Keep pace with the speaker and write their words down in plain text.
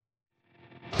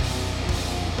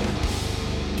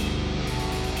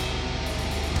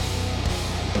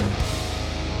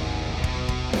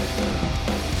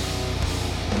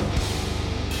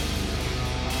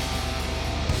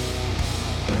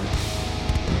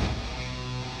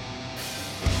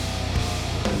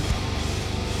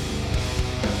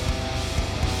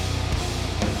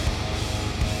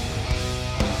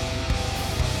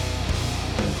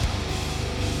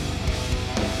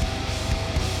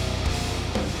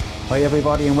Hi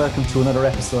everybody and welcome to another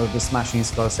episode of the Smashing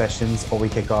Skull Sessions, where we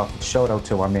kick off with a shout out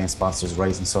to our main sponsors,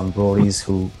 Rising Sun Breweries,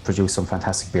 who produce some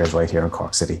fantastic beers right here in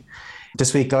Cork City.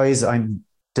 This week, guys, I'm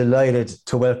delighted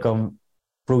to welcome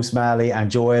Bruce Malley and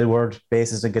Joe Aylward,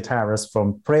 bassist and guitarist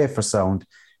from Pray for Sound.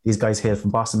 These guys hail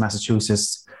from Boston,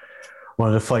 Massachusetts, one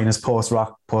of the finest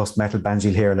post-rock, post-metal bands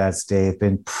you'll hear, lads. They've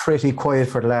been pretty quiet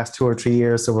for the last 2 or 3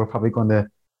 years, so we're probably going to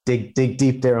dig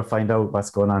deep there and find out what's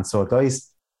going on. So, guys,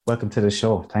 welcome to the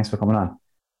show. Thanks for coming on.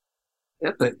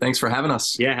 Yeah, thanks for having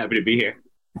us. Yeah, happy to be here.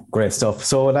 Great stuff.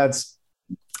 So, lads,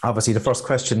 obviously the first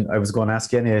question I was going to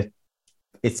ask you,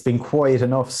 it's been quiet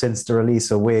enough since the release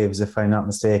of Waves, if I'm not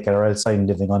mistaken, or else I'm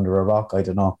living under a rock. I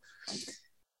don't know.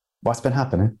 What's been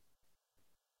happening?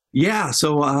 Yeah,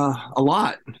 so a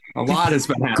lot has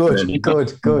been happening.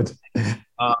 Good.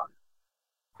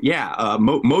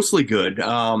 Mostly good.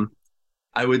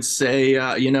 I would say,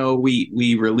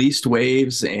 we released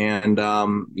Waves, and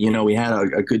we had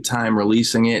a good time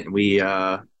releasing it. We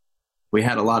had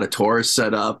a lot of tours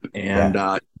set up,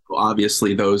 and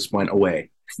obviously those went away.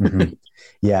 Mm-hmm.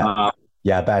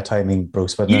 Bad timing,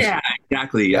 Bruce. Wasn't it? Yeah,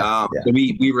 exactly.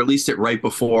 We released it right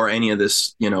before any of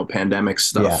this, pandemic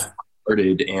stuff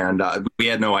started, and we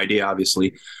had no idea,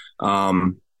 obviously.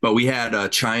 But we had a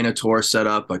China tour set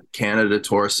up, a Canada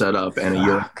tour set up, and a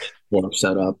Europe tour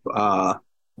set up.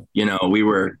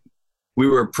 We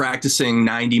were practicing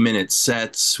 90-minute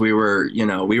sets. We were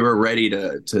ready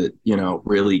to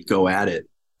really go at it.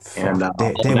 And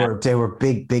they were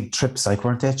big trips, like,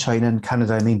 weren't they? China and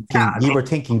Canada. I mean, you were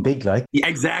thinking big, like. Yeah,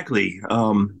 exactly.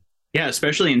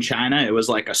 Especially in China, it was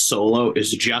like a solo. It's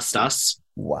just us.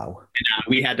 Wow. And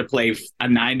we had to play a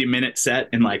 90-minute set,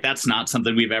 and like that's not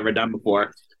something we've ever done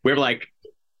before. We're like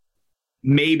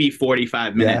maybe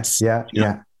 45 minutes. Yeah.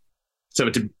 So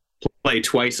to play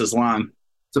twice as long.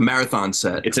 It's a marathon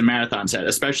set.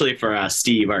 Especially for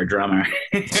Steve, our drummer.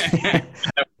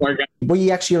 Were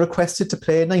you actually requested to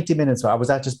play 90 minutes, or was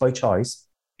that just by choice?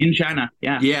 In China,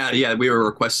 yeah. Yeah, we were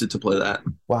requested to play that.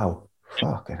 Wow.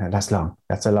 Fuck, that's long.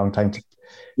 That's a long time.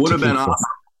 Would have been awesome.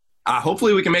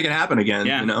 Hopefully we can make it happen again.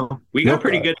 Yeah. We got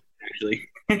pretty good, actually.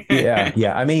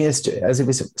 yeah. I mean, it's as it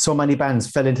was. So many bands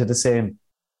fell into the same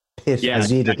pit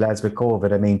as you did, lads, with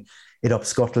COVID. I mean, it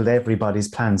upscuttled everybody's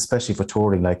plans, especially for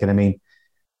touring. Like, and I mean,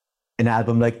 an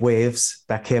album like Waves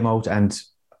that came out, and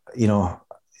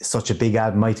such a big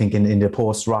album, I think, in the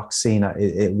post-rock scene,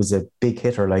 it was a big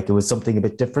hitter. Like, it was something a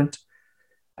bit different,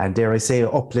 and dare I say,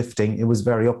 uplifting. It was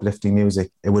very uplifting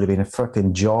music. It would have been a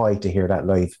freaking joy to hear that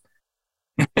live.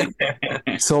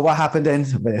 So what happened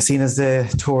then? Seeing as the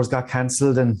tours got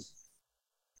cancelled, and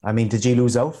I mean, did you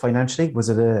lose out financially? Was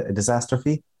it a disaster for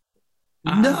you?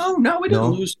 No, we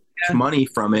didn't lose money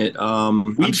from it.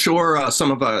 I'm sure some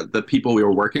of the people we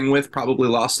were working with probably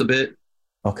lost a bit.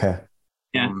 Okay.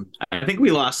 Yeah, I think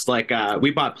we lost we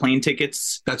bought plane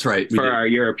tickets. That's right. For our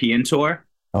European tour.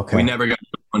 Okay. We never got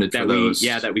refunded for those.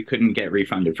 That we couldn't get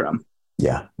refunded from.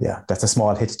 Yeah. That's a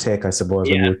small hit to take, I suppose,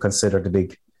 when you consider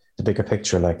the bigger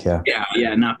picture. Like, yeah,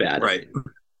 not bad. Right.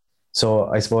 So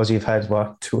I suppose you've had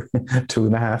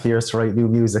 2.5 years to write new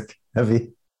music, have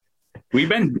you? We've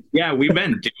been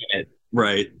doing it.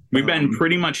 Right. We've been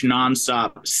pretty much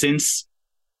nonstop since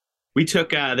we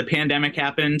took the pandemic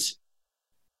happened.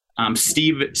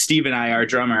 Steve and I, our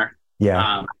drummer,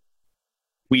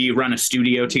 we run a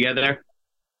studio together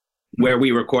where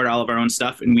we record all of our own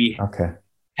stuff, and we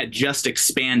had just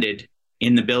expanded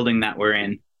in the building that we're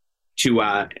in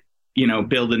to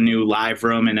build a new live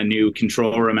room and a new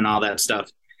control room and all that stuff.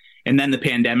 And then the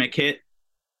pandemic hit,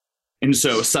 and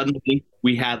so suddenly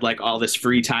we had like all this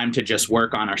free time to just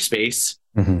work on our space.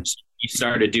 Mm-hmm. So we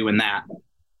started doing that.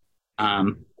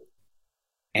 And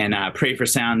Pray for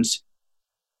Sound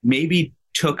maybe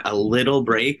took a little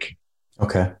break.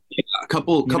 Okay. A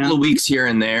couple of weeks here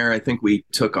and there. I think we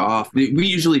took off. We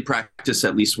usually practice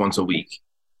at least once a week.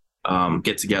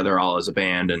 Get together all as a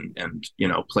band and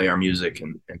play our music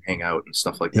and hang out and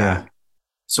stuff like that.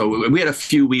 So we had a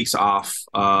few weeks off.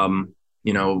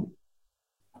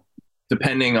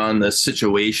 Depending on the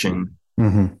situation,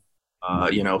 mm-hmm.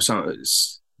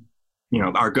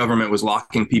 Our government was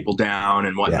locking people down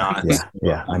and whatnot.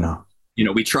 Yeah, I know.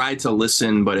 We tried to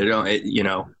listen, but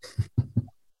you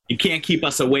can't keep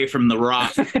us away from the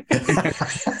rock.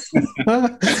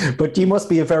 But you must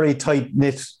be a very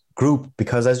tight-knit group,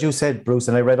 because as you said, Bruce,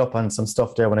 and I read up on some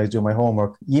stuff there when I was doing my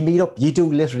homework, you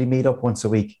do literally meet up once a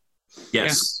week.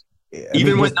 Yes. Yeah.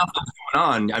 Even when nothing's going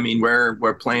on, I mean,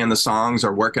 we're playing the songs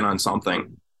or working on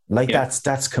something.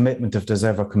 That's commitment, if there's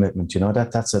ever commitment.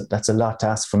 That's a lot to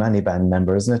ask from any band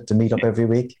member, isn't it? To meet up every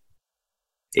week.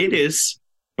 It is,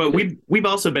 but we've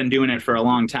also been doing it for a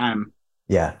long time.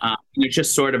 Yeah. It's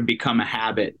just sort of become a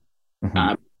habit.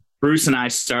 Mm-hmm. Bruce and I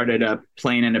started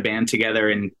playing in a band together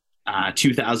in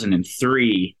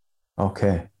 2003.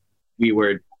 Okay. We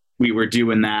were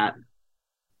doing that.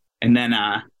 And then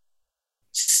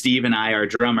Steve and I, our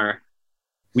drummer,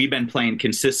 we've been playing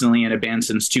consistently in a band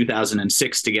since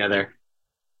 2006 together.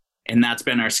 And that's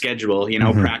been our schedule,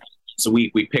 mm-hmm. Practice once a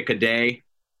week. We pick a day,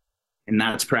 and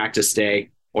that's practice day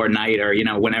or night, or,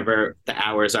 whenever the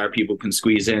hours are, people can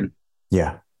squeeze in.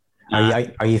 Yeah.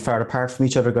 Are you far apart from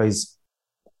each other, guys?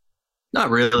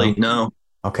 Not really, no.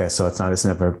 Okay, so it's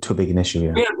never too big an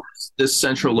issue. Yeah. This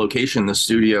central location, the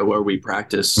studio where we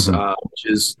practice, mm-hmm.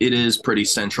 It is pretty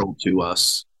central to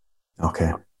us.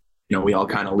 Okay. We all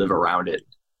kind of live around it.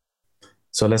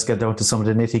 So let's get down to some of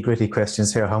the nitty gritty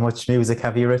questions here. How much music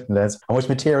have you written, Les? How much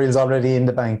material is already in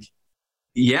the bank?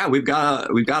 Yeah, we've got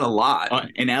a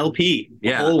lot. An LP,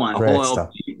 yeah, whole one. Great whole stuff.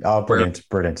 LP. Oh,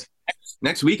 brilliant.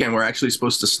 Next weekend, we're actually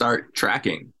supposed to start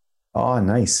tracking. Oh,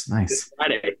 nice. This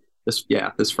Friday.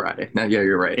 This Friday. Yeah,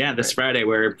 you're right. Yeah, this Friday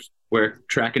we're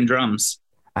tracking drums.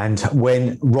 And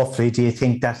when roughly do you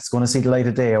think that's going to see the light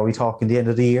of day? Are we talking the end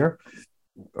of the year?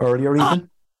 Earlier even?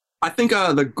 I think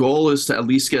the goal is to at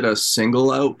least get a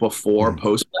single out before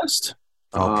Postfest.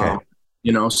 Okay.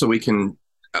 So we can.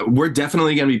 We're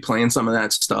definitely going to be playing some of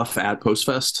that stuff at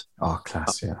Postfest. Oh,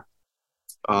 class! Yeah.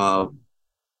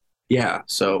 Yeah.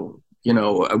 So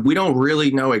we don't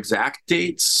really know exact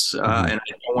dates, and I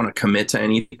don't want to commit to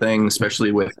anything,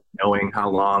 especially with knowing how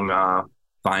long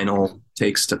vinyl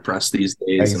takes to press these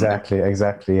days.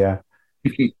 Exactly. Yeah.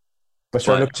 But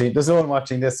sure, look, there's no one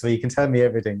watching this, so you can tell me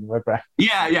everything.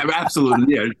 Yeah,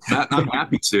 absolutely. Yeah, I'm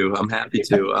happy to.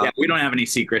 We don't have any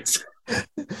secrets.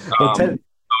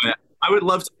 I would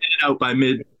love to get it out by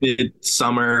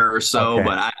mid-summer or so, okay.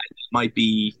 But that might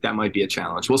be a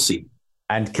challenge. We'll see.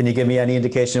 And can you give me any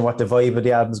indication of what the vibe of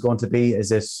the album is going to be?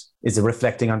 Is it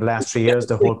reflecting on the last 3 years,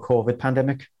 the whole COVID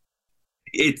pandemic?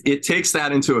 It takes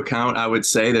that into account. I would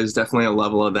say there's definitely a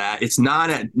level of that. It's not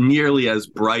nearly as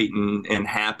bright and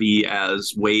happy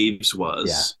as Waves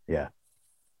was. Yeah.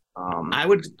 I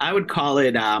would call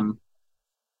it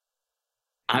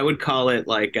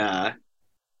like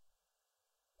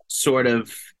sort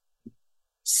of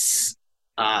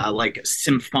like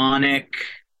symphonic.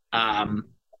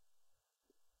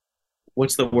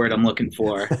 What's the word I'm looking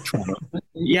for?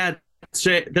 Yeah,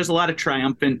 there's a lot of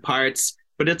triumphant parts,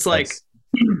 but it's like. Nice.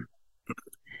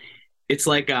 It's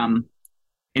like an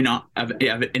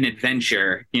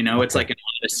adventure, okay. It's like an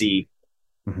odyssey,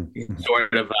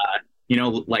 sort of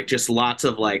like just lots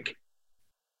of like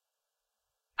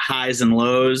highs and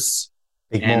lows,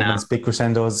 big moments, big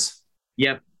crescendos.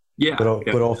 Yep. Yeah.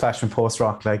 Good old fashioned post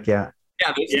rock, like yeah.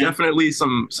 There's definitely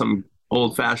some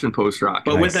old fashioned post rock,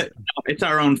 but with it, it's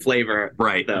our own flavor,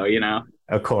 right? Though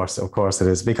Of course it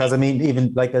is, because I mean,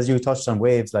 even like as you touched on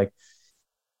Waves, like.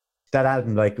 That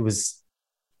album, like, it was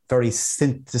very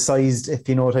synthesized, if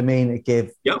you know what I mean. It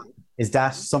gave. Yep. Is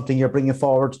that something you're bringing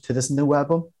forward to this new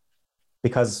album?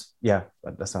 Because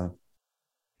that's all.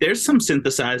 There's some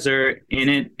synthesizer in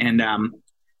it, and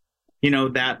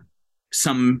that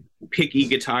some picky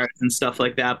guitars and stuff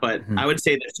like that. But I would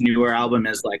say this newer album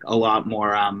is like a lot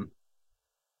more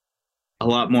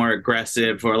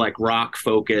aggressive or like rock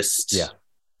focused,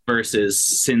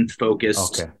 versus synth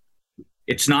focused. Okay.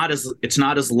 It's not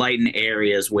as light and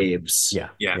airy as Waves. Yeah.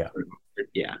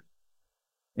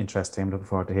 Interesting. I'm looking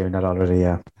forward to hearing that already.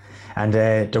 Yeah, and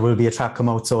there will be a track come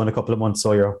out so in a couple of months.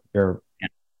 So you're more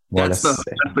or less. That's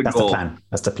the plan.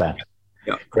 That's the plan.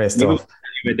 Yeah. Great stuff.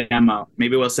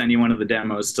 Maybe we'll send you one of the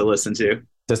demos to listen to.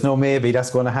 There's no maybe.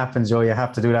 That's going to happen, Joe. You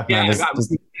have to do that, man.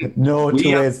 There's no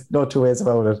two ways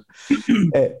about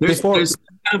it. There's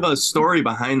kind of a story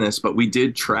behind this, but we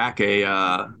did track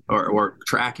or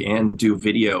track and do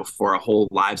video for a whole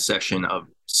live session of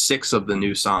 6 of the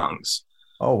new songs.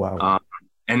 Oh wow!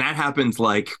 And that happened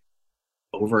like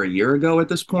over a year ago at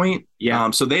this point.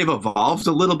 Yeah. So they've evolved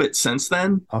a little bit since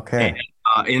then. Okay.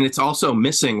 And it's also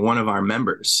missing one of our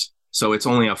members, so it's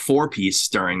only a 4-piece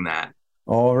during that.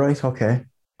 All right. Okay.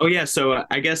 Oh yeah, so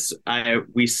I guess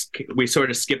we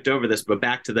sort of skipped over this, but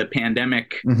back to the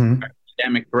pandemic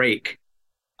break.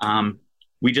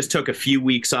 We just took a few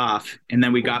weeks off, and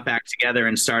then we got back together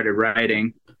and started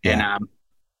writing. Yeah. And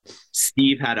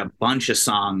Steve had a bunch of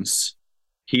songs.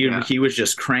 He was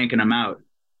just cranking them out,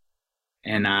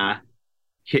 and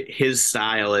his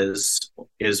style is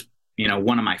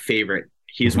one of my favorite.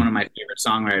 He's one of my favorite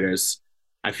songwriters.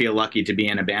 I feel lucky to be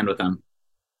in a band with him.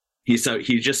 He's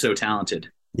just so talented.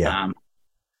 Yeah.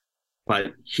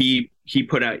 But he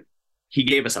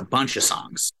gave us a bunch of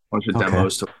songs,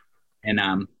 demos,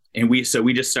 and we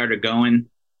just started going,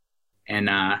 And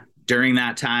during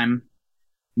that time,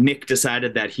 Nick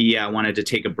decided that he wanted to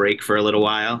take a break for a little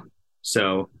while.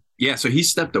 So so he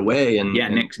stepped away and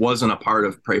Nick wasn't a part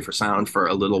of Pray for Sound for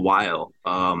a little while.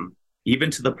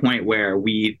 Even to the point where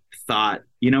we thought,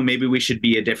 maybe we should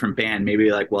be a different band.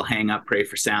 Maybe like we'll hang up Pray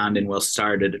for Sound and we'll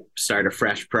start a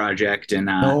fresh project. And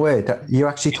no way, you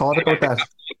actually thought about that?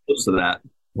 Close to that.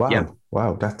 Wow, yeah.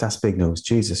 Wow, that's big news.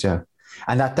 Jesus, yeah.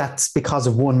 And that's because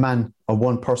of one man or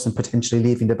one person potentially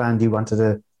leaving the band. You wanted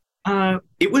to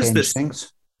it was change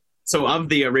things? So of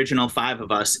the original 5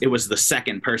 of us, it was the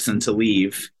second person to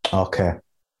leave. Okay.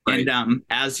 And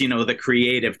as you know, the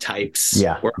creative types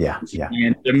were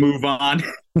to move on,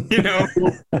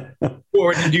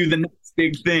 or to do the next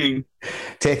big thing.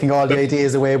 Taking all the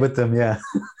ideas away with them, yeah.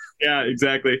 Yeah,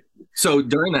 exactly. So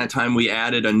during that time, we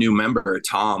added a new member,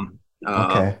 Tom.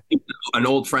 An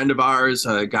old friend of ours,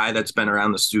 a guy that's been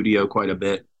around the studio quite a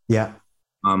bit. Yeah.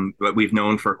 But we've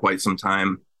known for quite some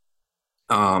time.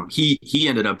 He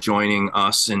ended up joining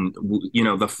us, and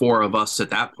the 4 of us at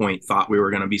that point thought we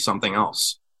were going to be something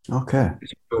else. Okay.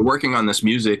 We were working on this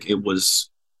music.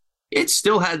 It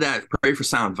still had that Pray for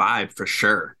Sound vibe for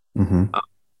sure. Mm-hmm.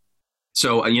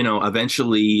 So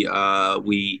eventually, I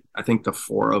think the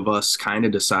 4 of us kind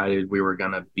of decided we were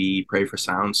going to be Pray for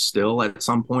Sound still at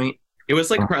some point. It was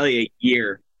like probably a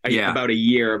year, about a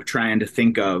year of trying to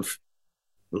think of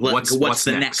what's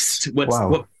the next?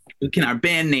 What can our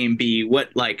band name be?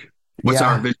 What's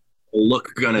our visual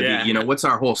look going to be? What's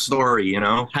our whole story?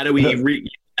 How do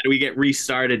we get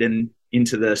restarted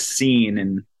into the scene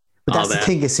and but that's the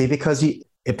thing, you see, because it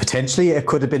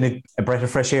could have been a breath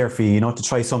of fresh air for you, to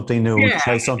try something new, to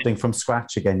try something from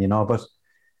scratch again, but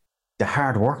the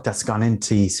hard work that's gone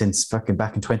into since fucking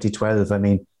back in 2012,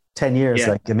 10 years,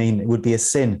 it would be a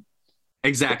sin.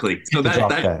 Exactly. So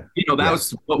that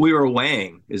was what we were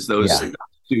weighing, is those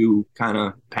 2 kind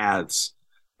of paths.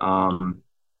 But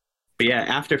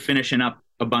after finishing up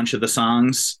a bunch of the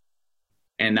songs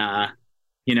and,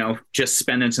 just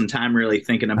spending some time really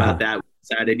thinking about that, we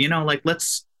decided,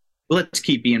 let's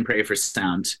keep being Pray for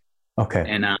Sound. Okay.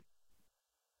 And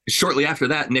shortly after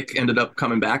that, Nick ended up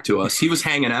coming back to us. He was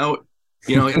hanging out.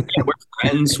 We're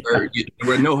friends. There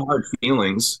were no hard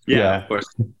feelings. Yeah, of course.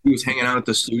 He was hanging out at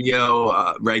the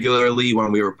studio regularly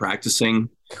when we were practicing.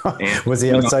 And, was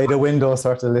he outside the window,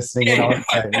 sort of listening? Yeah.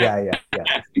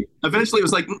 Eventually, it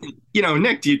was like,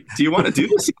 Nick, do you want to do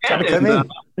this again?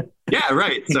 Yeah,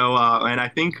 right. So, and I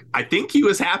think he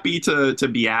was happy to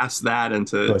be asked that and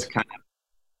to kind of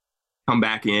come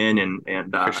back in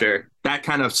and for sure. That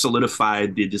kind of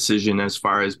solidified the decision as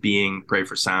far as being Pray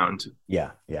for Sound.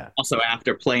 Yeah. Also,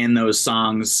 after playing those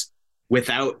songs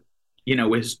without,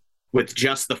 with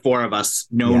just the 4 of us,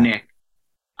 Nick,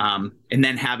 and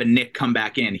then having Nick come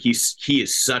back in, he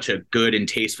is such a good and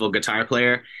tasteful guitar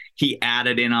player. He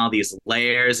added in all these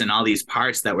layers and all these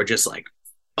parts that were just like,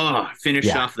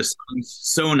 finished off the songs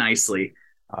so nicely.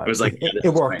 It was like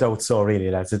it worked out so really,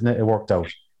 lads, didn't it? It worked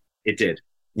out. It did.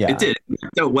 Yeah, it did. It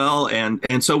worked out well,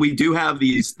 and so we do have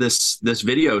this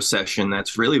video session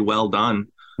that's really well done.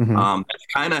 Mm-hmm. It's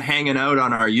kind of hanging out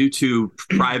on our YouTube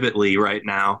privately right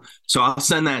now, so I'll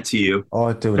send that to you.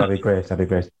 Oh, dude, that'd be great.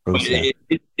 Bruce,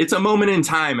 it's a moment in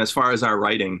time as far as our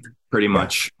writing, pretty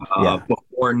much.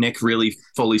 Before Nick really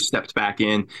fully stepped back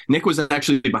in. Nick was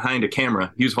actually behind a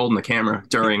camera. He was holding the camera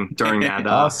during that.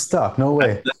 Oh, stop! No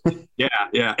way.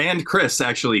 Yeah, and Chris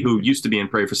actually, who used to be in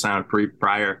Pray for Sound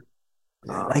prior.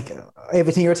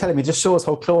 Everything you're telling me just shows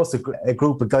how close a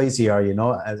group of guys you are,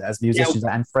 as musicians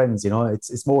and friends.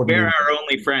 It's more than we're our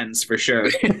only friends for sure.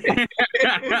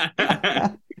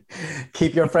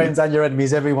 Keep your friends and your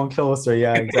enemies, everyone closer.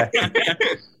 Yeah, exactly.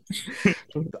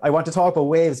 I want to talk about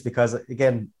Waves because,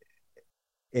 again,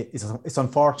 it's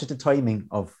unfortunate the timing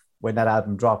of when that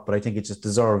album dropped, but I think it just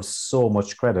deserves so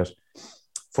much credit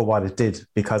for what it did,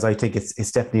 because I think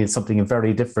it's definitely something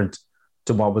very different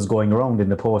to what was going around in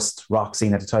the post-rock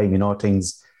scene at the time.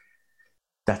 Things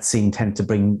that scene tend to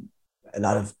bring a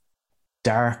lot of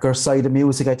darker side of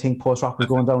music. I think post-rock was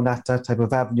going down that type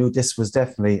of avenue. This was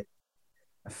definitely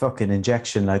a fucking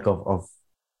injection of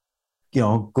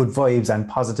good vibes and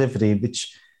positivity,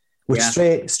 which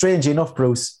strangely enough,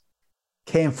 Bruce,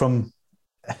 came from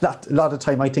a lot of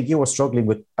time. I think you were struggling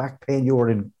with back pain. You were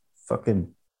in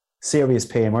fucking serious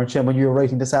pain, weren't you, when you were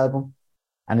writing this album?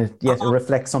 And it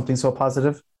reflects something so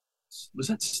positive. Was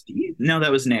that Steve? No,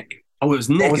 that was Nick. Oh, it was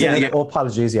Nick. Oh,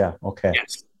 apologies. Yeah. Okay.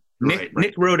 Yes.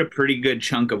 Nick wrote a pretty good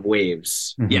chunk of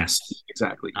Waves. Mm-hmm. Yes,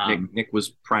 exactly. Nick was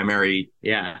primary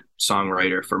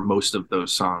songwriter for most of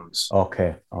those songs.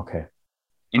 Okay.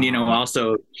 And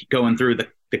also going through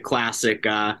the classic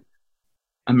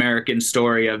American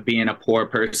story of being a poor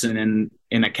person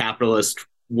in a capitalist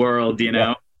world, you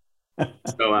know?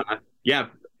 So,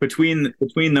 between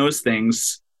those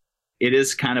things, it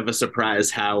is kind of a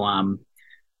surprise how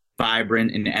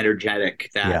vibrant and energetic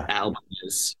that album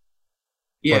is.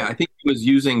 Yeah, I think he was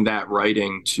using that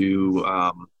writing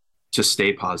to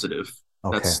stay positive.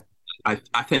 Okay. That's I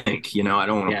think, you know, I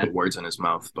don't want to put words in his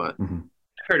mouth, but I've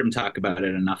heard him talk about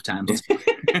it enough times.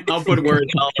 I'll put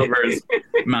words all over his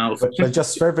mouth. But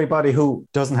just for everybody who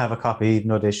doesn't have a copy, even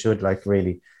though they should, like,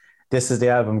 really, this is the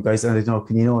album, guys. And I don't know,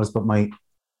 can you notice, but my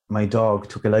dog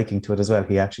took a liking to it as well.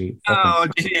 He actually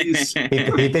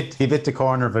he bit the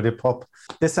corner of it, a pup.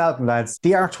 This album, lads,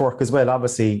 the artwork as well,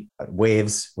 obviously,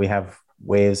 Waves. We have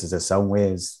Waves, is it Sound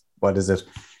Waves? What is it?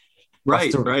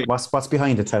 Right. What's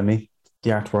behind it? Tell me. The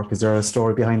artwork, is there a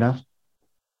story behind that?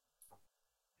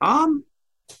 Not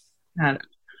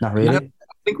really. I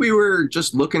think we were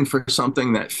just looking for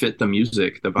something that fit the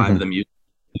music, the vibe of the music.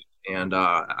 And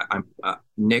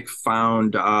Nick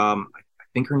found, I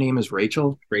think her name is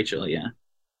Rachel. Rachel, yeah.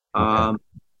 On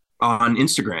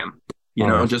Instagram, you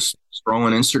know, just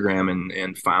scrolling Instagram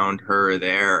and found her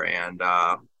there. And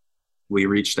we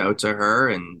reached out to her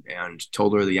and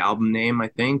told her the album name, I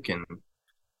think. And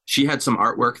she had some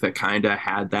artwork that kind of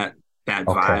had that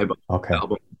vibe of the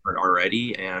album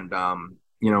already. And,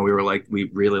 you know, we were like, we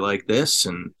really like this.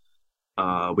 And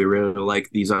we really like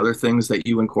these other things that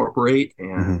you incorporate.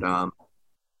 And,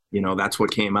 you know, that's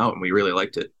what came out and we really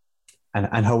liked it.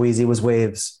 And how easy was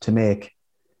Waves to make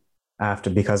after?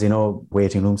 Because, you know,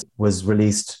 Waiting Rooms was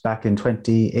released back in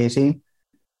 2018,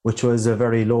 which was a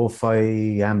very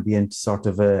lo-fi ambient sort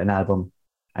of an album.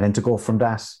 And then to go from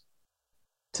that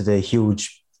to the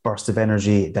huge burst of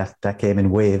energy that came in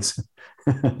waves.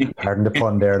 Pardon the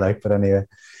pun there, like, but anyway.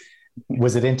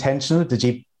 Was it intentional? Did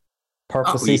you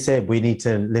purposely say we need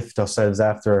to lift ourselves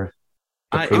after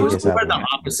the previous it was more album? the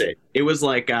opposite. It was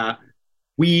like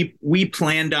we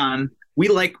planned on we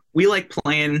like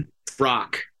playing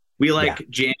rock. We like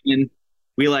jamming.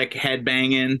 We like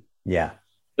headbanging. Yeah.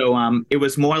 So it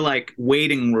was more like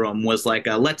Waiting Room was like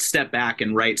let's step back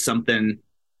and write something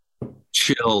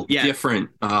chill, different,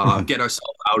 get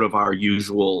ourselves out of our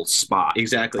usual spot.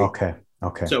 Exactly. Okay.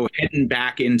 So heading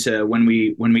back into when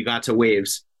we got to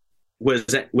Waves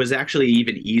was actually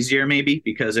even easier, maybe,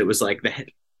 because it was like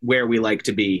where we like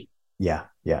to be. Yeah.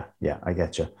 I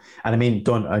get you. And I mean,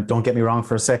 don't get me wrong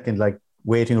for a second. Like,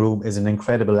 Waiting Room is an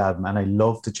incredible album, and I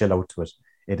love to chill out to it.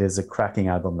 It is a cracking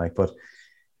album. Like, but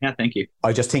yeah, thank you.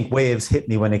 I just think Waves hit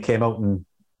me when it came out in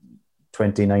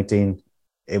 2019.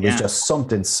 It was just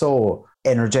something so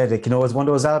energetic. You know, it's one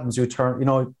of those albums you turn, you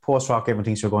know, post-rock, everyone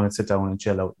thinks you're going to sit down and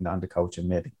chill out on the couch and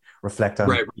maybe reflect on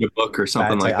read a book or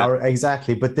something like that.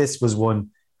 Exactly. But this was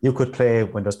one you could play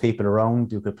when there's people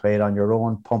around. You could play it on your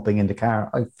own, pumping in the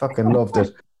car. I fucking loved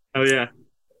it. Oh, yeah.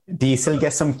 Do you still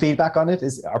get some feedback on it?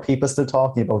 Are people still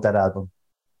talking about that album?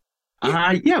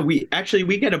 Yeah, we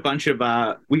get a bunch of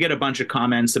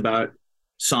comments about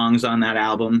songs on that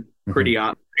album pretty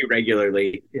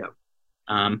regularly. Yeah.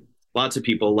 Lots of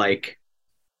people like,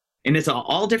 and it's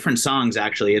all different songs.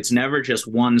 Actually, it's never just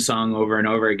one song over and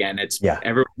over again. It's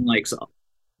everyone likes a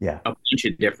bunch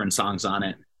of different songs on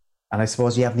it. And I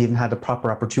suppose you haven't even had a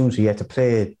proper opportunity yet to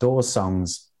play those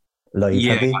songs live,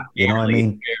 have you? You know what I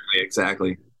mean?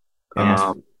 Exactly.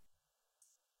 I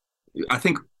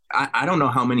think I don't know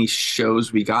how many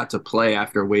shows we got to play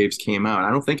after Waves came out.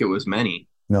 I don't think it was many.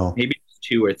 No, maybe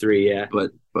 2 or 3. Yeah,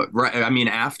 but right. I mean,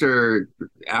 after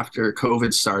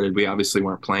COVID started, we obviously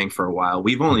weren't playing for a while.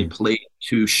 We've only played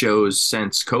 2 shows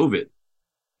since COVID.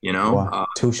 You know, wow.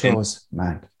 2 shows,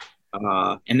 man.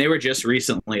 And they were just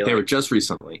recently.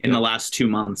 In the last 2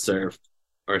 months or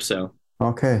so.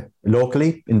 Okay,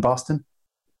 locally in Boston.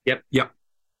 Yep.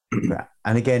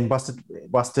 And again, what's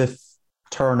the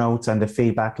turnouts and the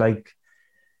feedback like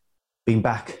being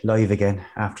back live again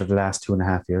after the last 2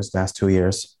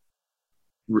 years?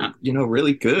 You know,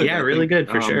 really good. Yeah, really good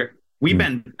for sure. We've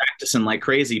been practicing like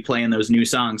crazy playing those new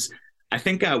songs. I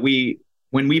think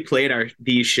when we played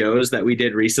these shows that we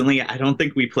did recently, I don't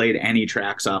think we played any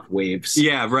tracks off Waves.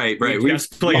 Yeah, right. We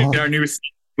just played our new.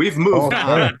 We've moved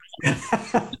on.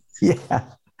 Yeah,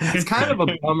 it's kind of a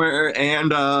bummer,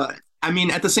 and I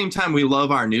mean, at the same time, we love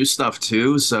our new stuff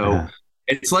too. So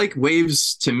it's like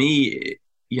Waves to me.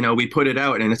 You know, we put it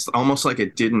out, and it's almost like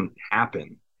it didn't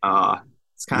happen.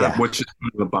 It's kind of, which is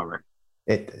kind of a bummer.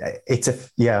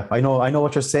 I know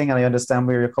what you're saying, and I understand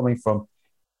where you're coming from,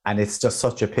 and it's just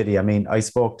such a pity. I mean, I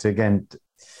spoke to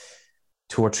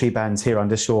 2 or 3 bands here on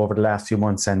this show over the last few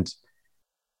months, and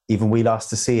even We Lost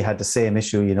the Sea had the same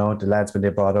issue. You know, the lads, when they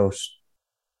brought out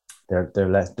their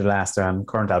last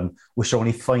current album, which are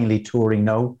only finally touring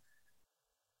now.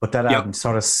 But that album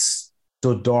sort of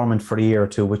stood dormant for a year or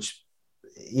two, which,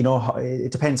 you know,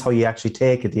 it depends how you actually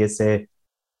take it. Do you say,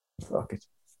 fuck it,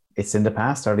 it's in the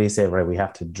past, or do you say, right, we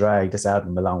have to drag this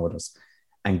album along with us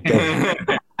and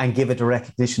give it the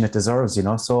recognition it deserves, you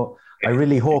know? So I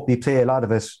really hope we play a lot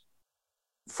of it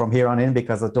from here on in,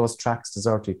 because those tracks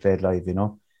deserve to be played live, you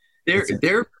know?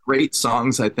 They're great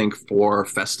songs, I think, for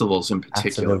festivals in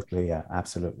particular. Absolutely, yeah,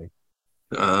 absolutely.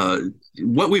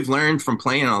 What we've learned from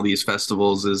playing all these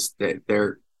festivals is that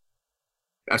they're,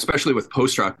 especially with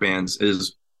post-rock bands,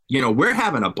 is, you know, we're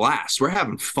having a blast. We're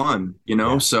having fun, you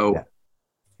know?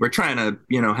 We're trying to,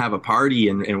 you know, have a party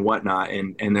and whatnot.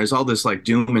 And there's all this like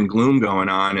doom and gloom going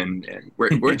on. And we're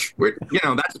you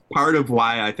know, that's part of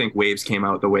why I think Waves came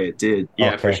out the way it did.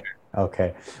 Yeah, for sure.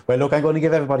 Okay. Well, look, I'm going to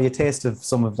give everybody a taste of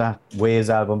some of that Waves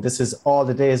album. This is All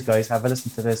the Days, guys. Have a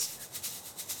listen to this.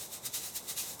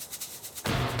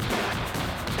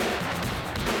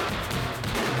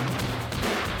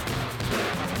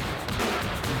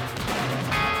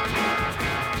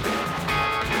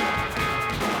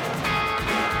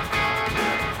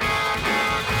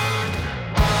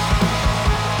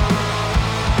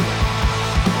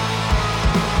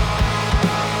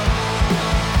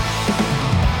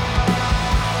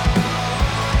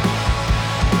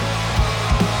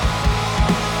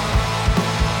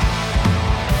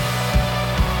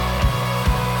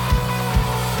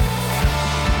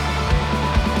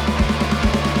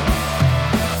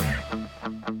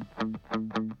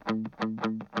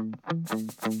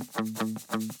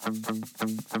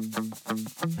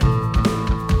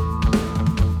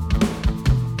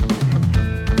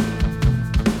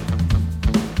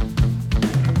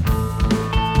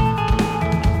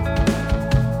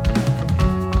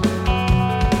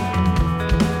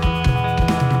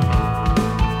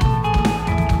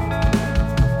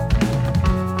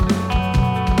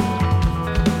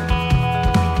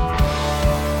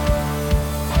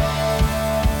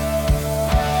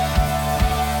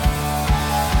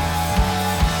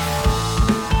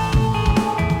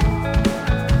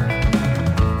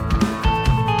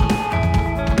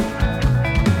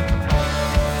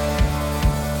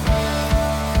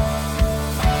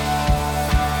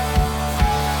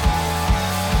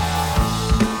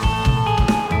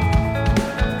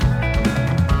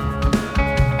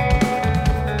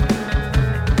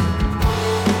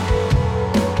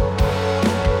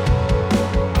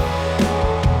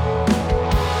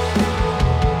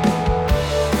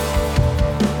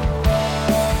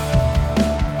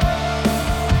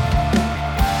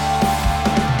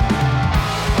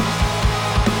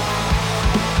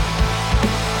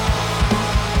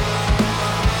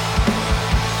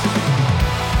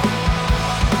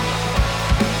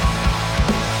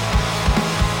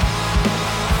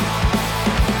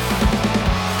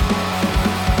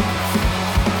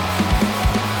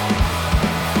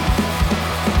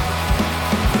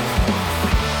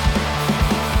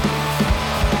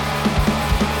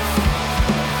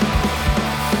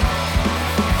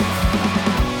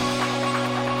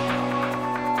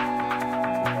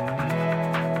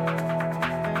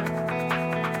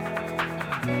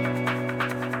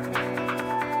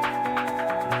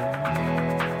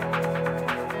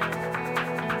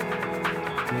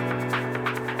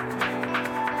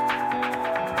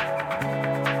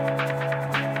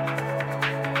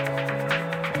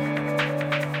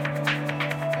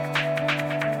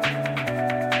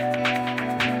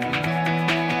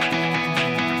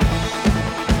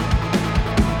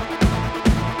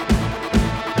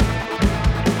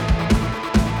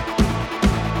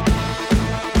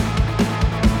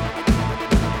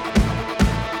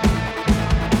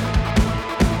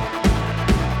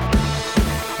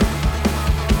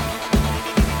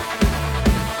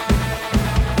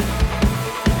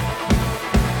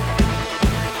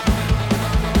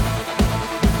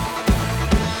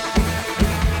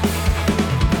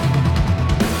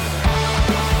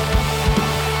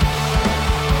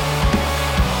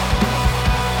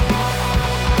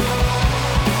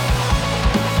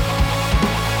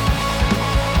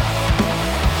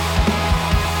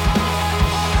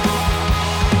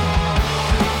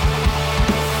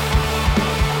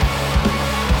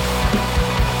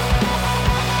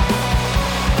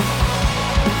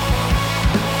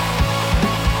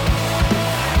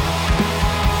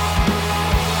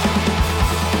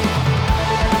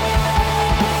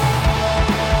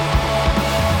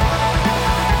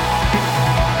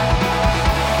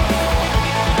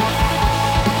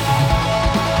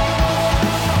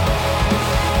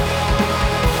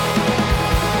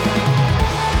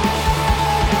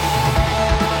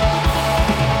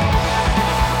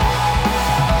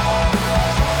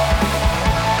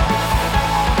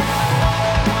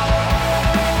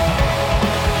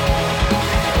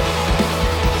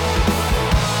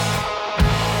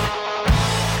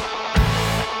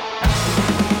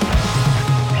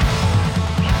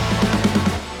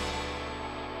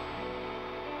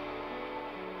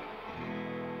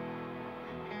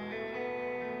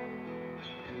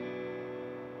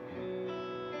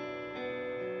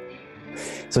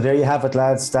 So there you have it,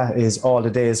 lads. That is All the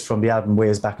Days from the album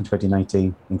Waves back in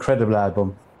 2019. Incredible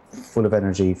album, full of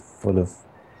energy, full of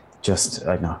just,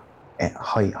 I don't know,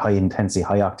 high intensity,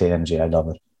 high octane energy. I love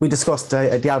it. We discussed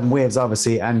the album Waves,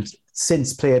 obviously, and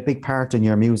since play a big part in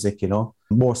your music, you know,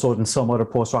 more so than some other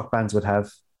post-rock bands would have.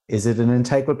 Is it an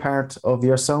integral part of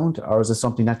your sound, or is it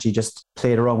something that you just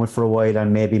played around with for a while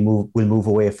and maybe will move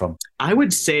away from? I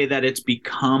would say that it's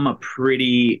become a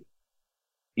pretty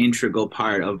integral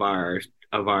part of our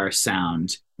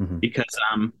sound, because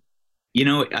you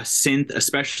know, a synth,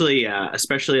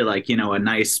 especially like, you know, a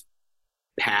nice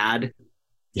pad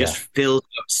just fills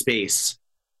up space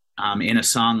in a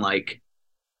song like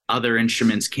other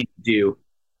instruments can't do.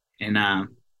 And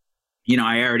you know,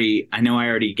 I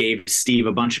already gave Steve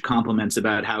a bunch of compliments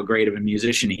about how great of a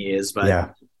musician he is,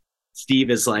 but Steve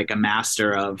is like a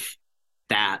master of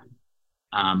that,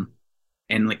 and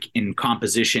like in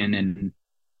composition, and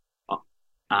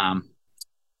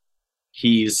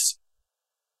his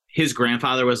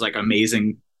grandfather was like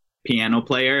amazing piano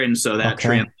player, and so that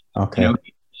you know,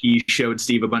 he showed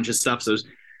Steve a bunch of stuff. So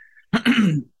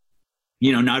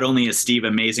you know, not only is Steve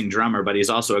an amazing drummer, but he's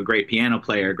also a great piano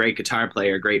player, great guitar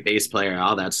player, great bass player,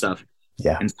 all that stuff.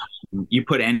 Yeah. And you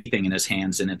put anything in his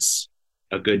hands and it's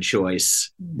a good choice.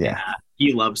 Yeah.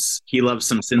 He loves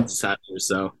some synthesizers.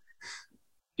 So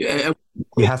yeah,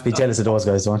 you have to be jealous of those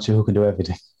guys, don't you? Who can do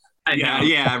everything.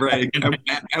 Yeah, right.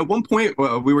 At one point,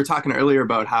 we were talking earlier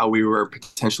about how we were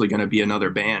potentially going to be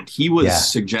another band. He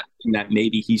was suggesting that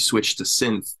maybe he switched to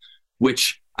synth,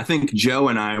 which I think Joe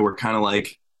and I were kind of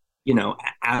like, you know,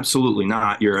 absolutely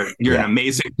not. You're an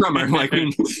amazing drummer. Like,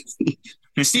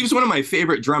 Steve's one of my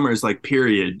favorite drummers, like,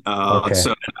 period.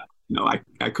 So, you know,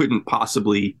 I couldn't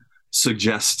possibly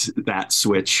suggest that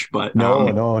switch, but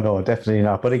no, definitely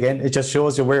not. But again, it just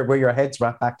shows you where your head's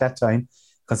wrapped back that time,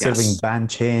 considering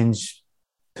band change,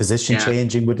 position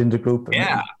changing within the group.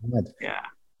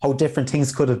 How different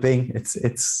things could have been.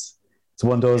 It's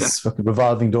one of those fucking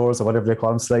revolving doors, or whatever they call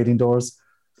them, sliding doors.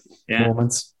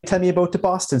 Moments. Tell me about the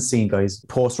Boston scene, guys.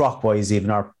 Post-rock wise, even,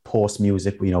 or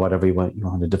post-music, you know, whatever you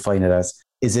want to define it as.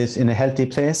 Is it in a healthy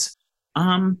place?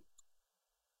 I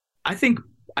think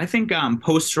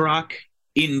post-rock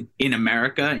in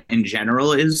America in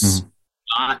general is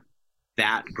not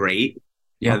that great.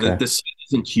 Yeah, the scene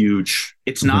isn't huge.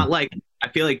 It's not like, I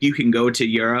feel like you can go to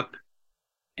Europe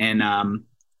and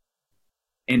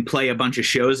play a bunch of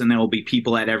shows and there will be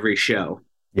people at every show.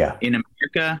 Yeah. In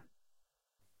America,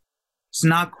 it's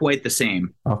not quite the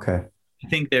same. Okay. I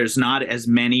think there's not as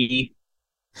many.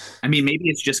 I mean, maybe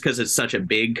it's just because it's such a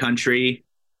big country,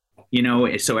 you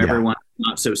know, so everyone's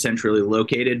not so centrally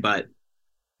located, but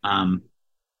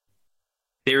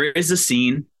there is a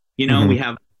scene, you know,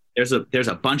 there's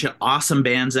a bunch of awesome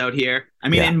bands out here. I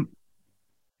mean, in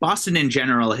Boston in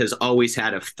general has always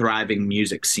had a thriving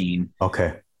music scene.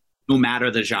 Okay. No matter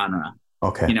the genre.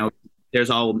 Okay. You know, there's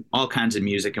all kinds of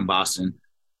music in Boston.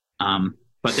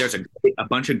 But there's a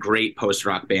bunch of great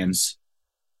post-rock bands.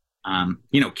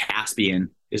 You know, Caspian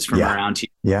is from around here.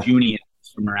 Yeah. Junior is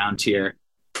from around here.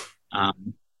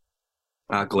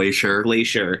 Glacier.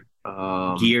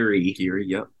 Geary.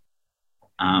 Yep.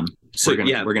 So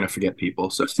we're gonna forget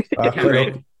people. So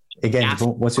again,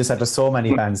 once you said there's so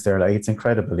many bands there, like, it's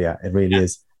incredible. Yeah, it really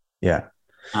is. Yeah.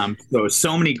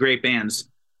 So many great bands.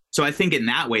 So I think in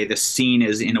that way, the scene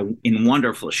is in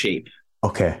wonderful shape.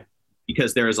 Okay.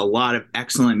 Because there is a lot of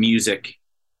excellent music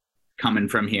coming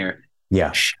from here.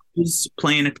 Yeah. Shows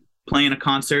playing a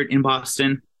concert in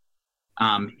Boston,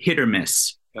 hit or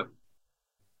miss.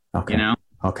 Okay. You know?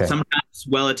 Okay. Sometimes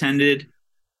well attended.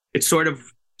 It's sort of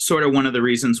one of the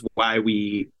reasons why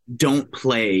we don't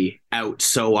play out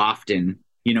so often.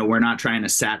 You know, we're not trying to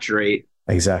saturate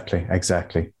exactly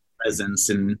presence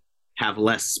and have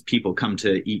less people come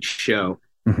to each show.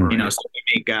 You know, so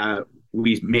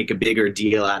we make a bigger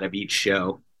deal out of each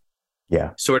show.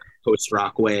 Yeah. Sort of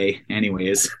post-rock way,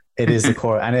 anyways. It is the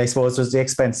core. And I suppose there's the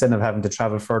expense then of having to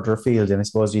travel further afield. And I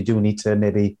suppose you do need to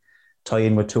maybe tie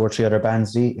in with 2 or 3 other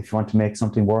bands if you want to make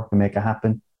something work and make it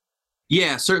happen.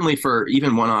 Yeah, certainly for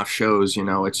even one-off shows, you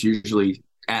know, it's usually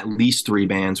at least 3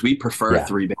 bands. We prefer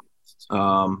 3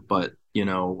 bands. But, you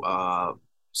know,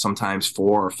 sometimes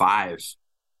 4 or 5.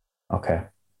 Okay.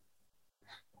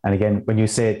 And again, when you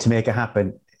say to make it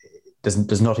happen,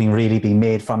 there's nothing really being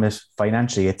made from it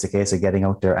financially. It's a case of getting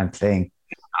out there and playing.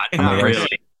 Not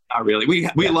really.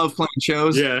 We love playing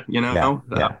shows. Yeah. You know,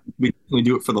 we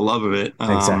do it for the love of it.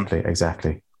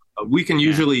 Exactly. We can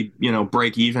usually, you know,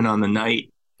 break even on the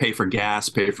night, pay for gas,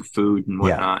 pay for food and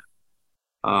whatnot.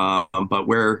 But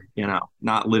we're, you know,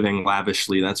 not living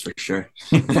lavishly, that's for sure.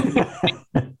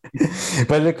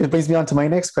 But look, it brings me on to my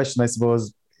next question, I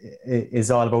suppose.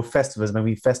 is all about festivals. I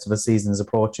mean, festival season is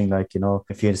approaching. Like, you know,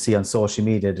 if you see on social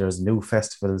media, there's new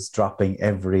festivals dropping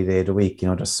every day of the week. You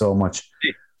know, there's so much.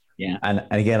 Yeah. And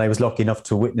again, I was lucky enough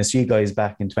to witness you guys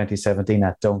back in 2017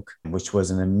 at Dunk, which was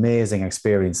an amazing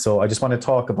experience. So I just want to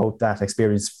talk about that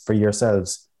experience for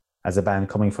yourselves as a band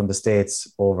coming from the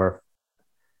States over,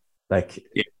 like,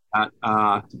 you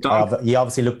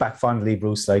obviously look back fondly,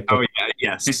 Bruce. Like, oh yeah,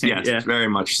 yes, yeah. Very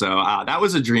much so. That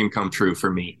was a dream come true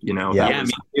for me. You know,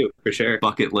 me too, for sure.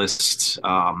 Bucket list.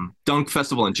 Dunk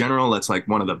Festival in general. That's like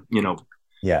one of the, you know,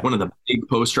 one of the big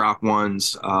post rock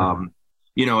ones.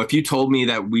 You know, if you told me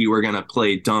that we were gonna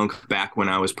play Dunk back when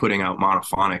I was putting out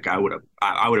Monophonic, I would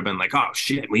have been like, oh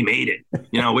shit, we made it.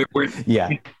 You know, we're yeah,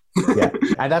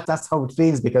 and that's how it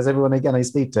feels, because everyone again I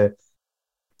speak to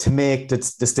make the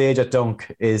stage at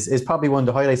Dunk is probably one of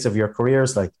the highlights of your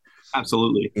careers. Like,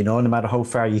 absolutely, you know, no matter how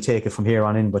far you take it from here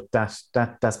on in, but that's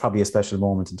probably a special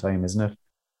moment in time, isn't it?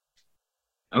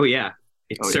 Oh yeah,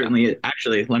 it certainly is.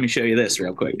 Actually, let me show you this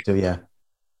real quick. So yeah.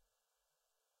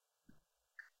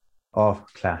 Oh,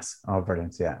 class. Oh,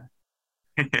 brilliant. Yeah.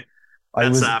 I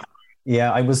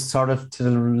was sort of to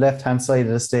the left-hand side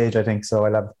of the stage, I think. So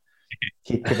I'll have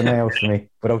keep an eye out for me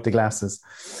without the glasses.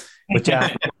 But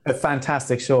yeah, a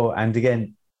fantastic show. And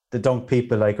again, the Dunk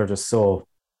people like are just so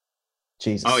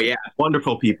Jesus. Oh yeah.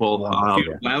 Wonderful people.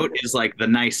 Dude, Wout is like the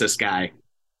nicest guy.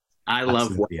 I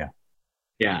love Wout.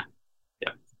 Yeah.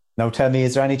 Now tell me,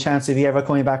 is there any chance of you ever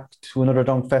coming back to another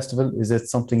Dunk festival? Is it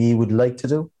something you would like to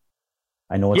do?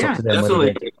 I know it's up to them.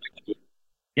 Definitely.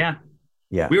 Yeah.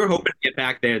 We were hoping to get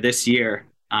back there this year.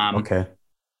 Okay.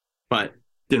 But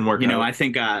didn't work. You know, I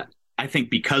think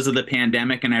because of the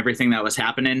pandemic and everything that was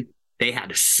happening, they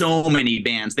had so many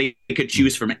bands. They could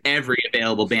choose from every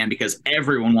available band because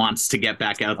everyone wants to get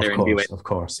back out there and do it. Of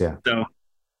course, yeah. So,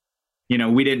 you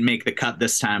know, we didn't make the cut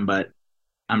this time, but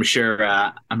I'm sure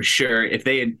if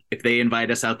they invite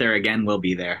us out there again, we'll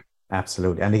be there.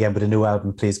 Absolutely. And again, with a new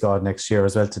album, please God, next year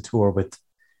as well to tour with,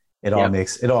 it all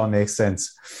makes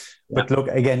sense. But look,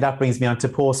 again, that brings me on to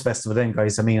post festival then,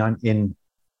 guys. I mean, I'm in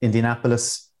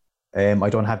Indianapolis. I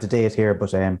don't have the date here,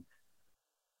 but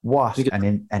what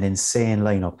an insane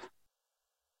lineup.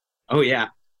 Oh yeah.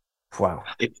 Wow.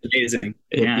 It's amazing.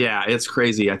 Yeah, it's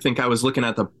crazy. I think I was looking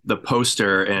at the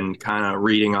poster and kind of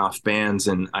reading off bands,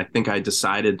 and I think I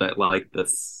decided that like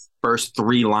the first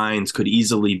three lines could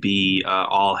easily be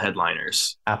all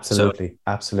headliners. Absolutely.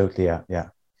 Yeah.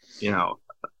 You know,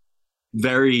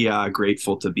 very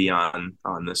grateful to be on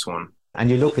this one. And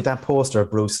you look at that poster,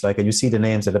 Bruce, like, and you see the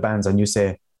names of the bands and you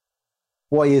say,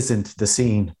 why isn't the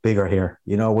scene bigger here?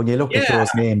 You know, when you look at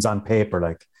those names on paper,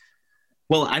 like.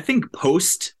 Well, I think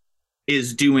Post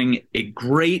is doing a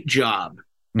great job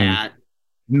at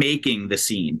making the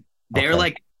scene. They're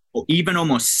like even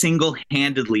almost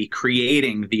single-handedly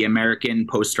creating the American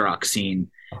post-rock scene.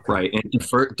 Right,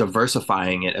 and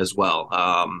diversifying it as well.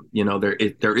 You know,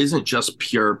 there isn't just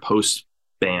pure post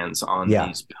bands on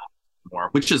these more,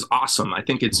 which is awesome. I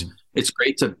think it's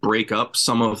great to break up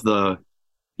some of the,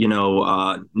 you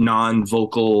know,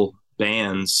 non-vocal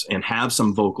bands and have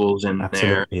some vocals in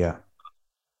there. Yeah.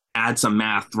 Add some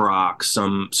math rock,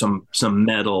 some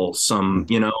metal,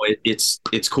 you know,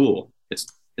 it's cool. It's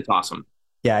awesome.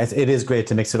 Yeah, it is great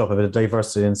to mix it up, a bit of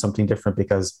diversity and something different,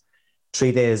 because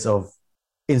 3 days of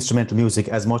instrumental music,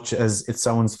 as much as it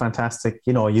sounds fantastic,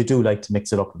 you know, you do like to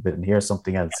mix it up a bit and hear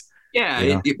something else. Yeah,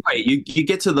 you know? Right. You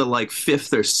get to the like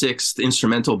fifth or sixth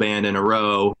instrumental band in a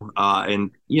row,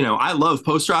 and you know, I love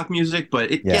post rock music,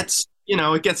 but it gets, you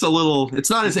know, it gets a little. It's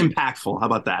not as impactful. How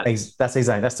about that? That's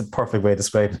the perfect way of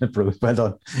describing it, Bruce. Well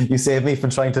done. You saved me from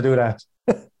trying to do that.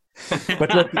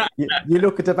 But look, you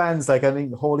look at the bands like, I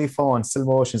mean, Holy Fawn, Still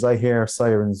Motions, I Hear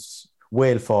Sirens,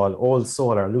 Whalefall, Old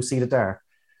Solar, Lucy the Dark.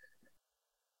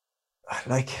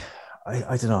 Like,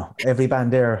 I don't know, every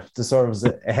band there deserves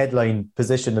a headline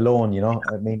position alone, you know.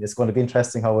 I mean, it's going to be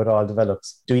interesting how it all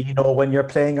develops. Do you know when you're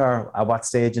playing, or at what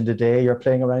stage in the day you're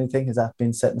playing, or anything? Has that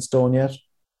been set in stone yet?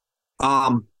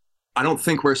 I don't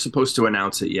think we're supposed to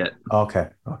announce it yet. Okay.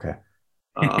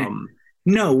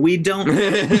 No, we don't.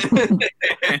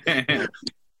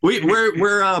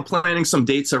 We're planning some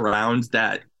dates around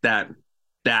that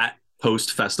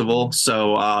post festival,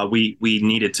 so we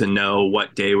needed to know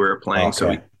what day we were playing,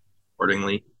 so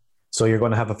accordingly. So you're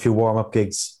going to have a few warm up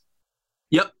gigs.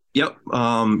 Yep. You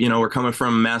know, we're coming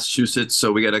from Massachusetts,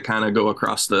 so we got to kind of go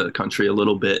across the country a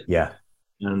little bit. Yeah.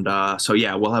 And so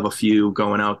yeah, we'll have a few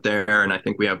going out there, and I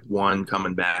think we have one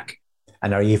coming back.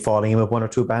 And are you falling in with one or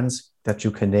two bands that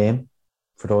you can name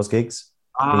for those gigs?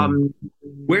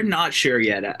 We're not sure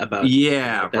yet about.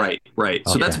 Yeah, right.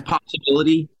 So that's a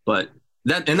possibility, but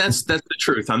That's the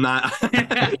truth. I'm not.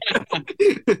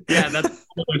 Yeah,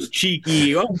 that's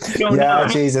cheeky. Oh, yeah,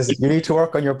 Jesus, you need to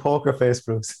work on your poker face,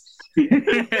 Bruce.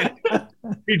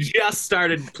 We just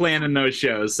started planning those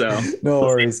shows, so no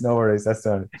worries. That's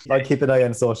done. I'll keep an eye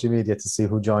on social media to see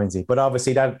who joins you. But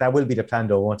obviously, that will be the plan,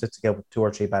 though. Want it to get 2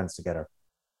 or 3 bands together.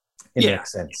 It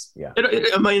makes sense. Yeah.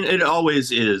 I mean, it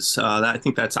always is. I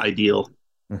think that's ideal.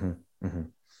 Mm-hmm. Mm-hmm.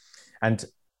 And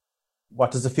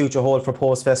what does the future hold for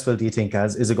Post Festival, do you think,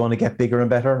 as is it going to get bigger and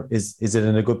better? Is it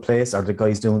in a good place? Are the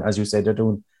guys doing, as you said, they're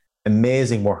doing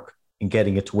amazing work in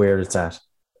getting it to where it's at?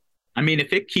 I mean,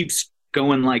 if it keeps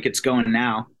going like it's going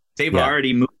now, they've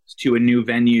already moved to a new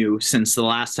venue since the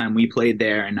last time we played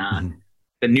there, and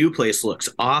the new place looks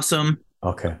awesome.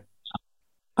 Okay.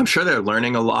 I'm sure they're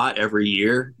learning a lot every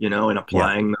year, and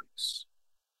applying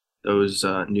those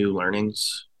new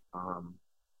learnings.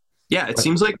 It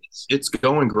seems like it's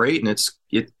going great, and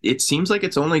it seems like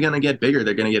it's only going to get bigger.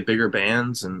 They're going to get bigger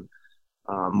bands and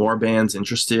more bands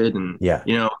interested, and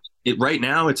right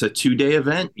now it's a 2-day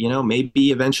event.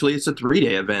 Maybe eventually it's a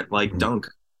 3-day event like Dunk.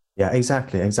 Yeah,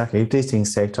 exactly. These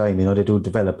things take time. They do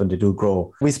develop and they do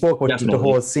grow. We spoke about the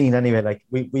whole scene anyway. Like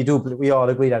we all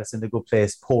agree that it's in a good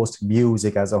place. Post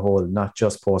music as a whole, not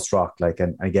just post rock.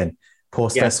 And again,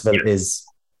 Post Festival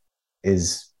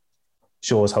is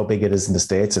shows how big it is in the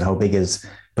States and how big it is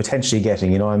potentially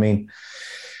getting. You know what I mean?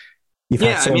 You've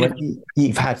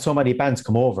had so many bands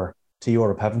come over to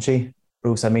Europe, haven't you,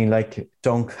 Bruce? I mean, like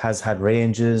Dunk has had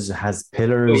Ranges, has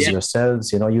Pillars,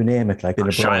 yourselves, you name it. Like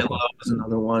Shiloh is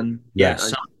another one.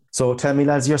 Yes. So tell me,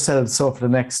 lads, yourselves, so for the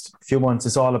next few months,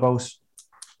 it's all about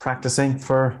practicing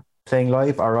for playing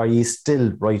live, or are you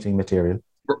still writing material?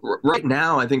 Right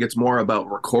now, I think it's more about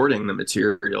recording the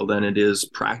material than it is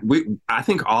I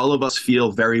think all of us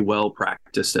feel very well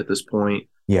practiced at this point.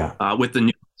 Yeah. With the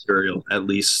new material, at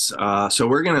least. So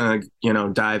we're gonna,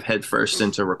 dive headfirst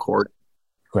into recording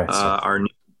our new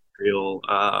material.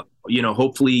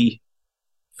 Hopefully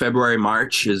February,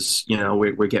 March is,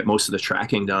 we get most of the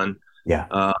tracking done.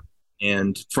 Yeah.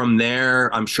 And from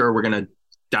there, I'm sure we're gonna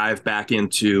dive back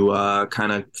into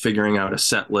kind of figuring out a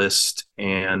set list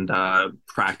and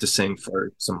practicing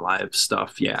for some live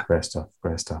stuff. Yeah. Great stuff.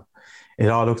 It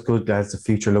all looks good, guys. The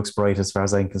future looks bright as far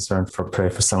as I'm concerned for Pray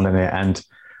for Sound. And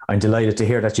I'm delighted to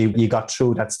hear that you got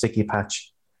through that sticky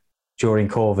patch during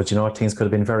COVID. Things could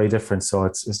have been very different. So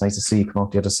it's nice to see you come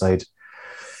out the other side.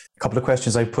 A couple of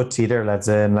questions I put to you there, lads,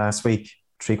 last week.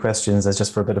 3 questions as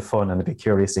just for a bit of fun, and I'd be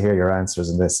curious to hear your answers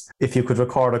in this. If you could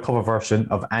record a cover version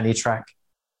of any track,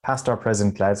 past or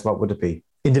present, lads, what would it be?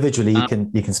 Individually, you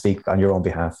can speak on your own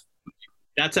behalf.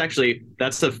 That's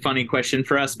a funny question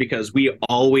for us because we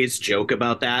always joke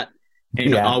about that,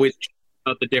 and always joke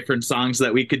about the different songs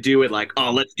that we could do it. Like,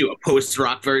 oh, let's do a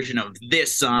post-rock version of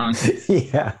this song.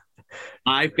 Yeah.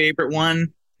 My favorite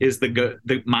one is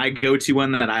my go-to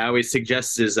one that I always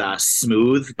suggest is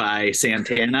 "Smooth" by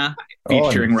Santana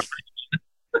featuring.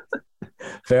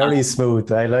 Very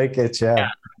smooth. I like it. Yeah.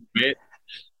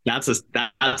 That's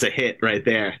a hit right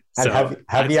there. And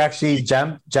have you actually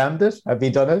jammed it? Have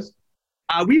you done it?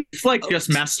 We've just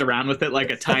messed around with it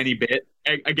like a tiny bit.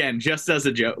 Again, just as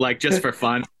a joke, like just for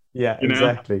fun. Yeah,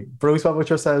 exactly. Bruce, what about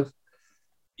yourself?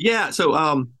 Yeah,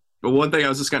 so one thing I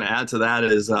was just going to add to that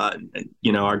is, our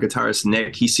guitarist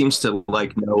Nick, he seems to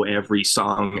know every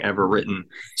song ever written.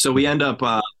 So we end up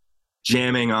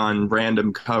jamming on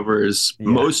random covers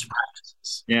most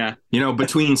practices. Yeah.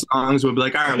 Between songs, we'll be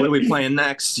like, all right, what are we playing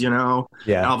next? Yeah. And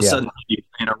all of a sudden, you're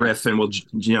playing a riff and we'll,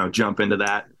 jump into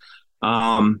that.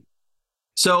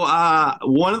 So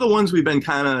one of the ones we've been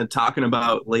kind of talking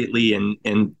about lately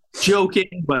and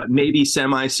joking, but maybe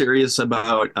semi-serious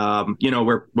about,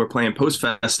 we're playing Post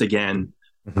Fest again,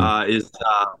 is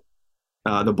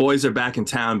The Boys Are Back in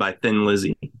Town by Thin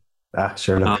Lizzy.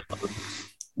 Sure.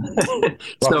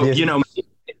 So,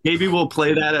 maybe we'll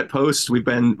play that at Post. We've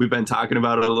been talking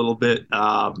about it a little bit,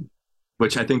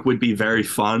 which I think would be very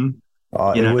fun.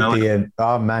 Oh, it would be.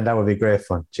 Oh man, that would be great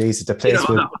fun. Jesus, the place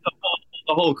would.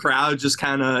 The whole crowd just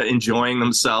kind of enjoying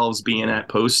themselves being at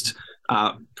Post.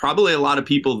 Probably a lot of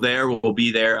people there will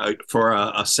be there for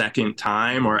a second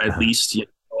time, or at least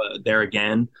there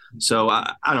again. So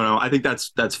I don't know. I think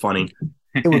that's funny.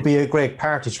 It would be a great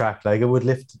party track. Like it would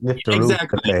lift the roof of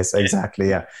the place. Exactly.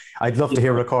 Yeah. I'd love to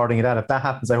hear recording of that. If that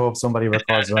happens, I hope somebody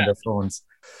records it on their phones.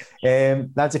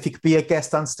 Lads, if you could be a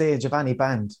guest on stage of any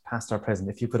band, past or present,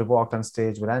 if you could have walked on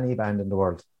stage with any band in the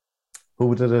world, who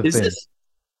would it have been?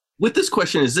 With this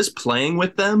question, is this playing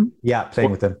with them? Yeah,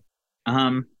 playing with them.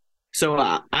 So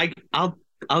I'll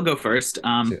go first.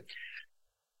 Sure.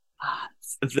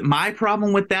 My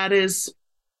problem with that is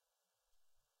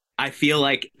I feel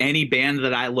like any band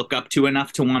that I look up to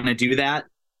enough to want to do that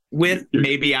with,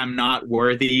 maybe I'm not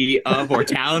worthy of or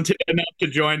talented enough to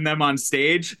join them on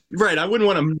stage. Right. I wouldn't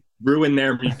want to ruin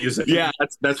their music. Yeah.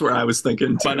 That's where I was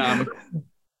thinking too. But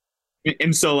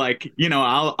and so like, you know,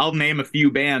 I'll name a few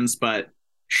bands, but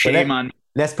shame on.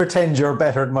 Let's pretend you're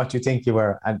better than what you think you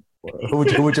were. And who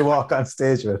would you walk on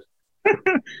stage with?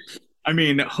 I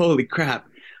mean, holy crap.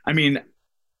 I mean,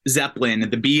 Zeppelin,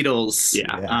 the Beatles.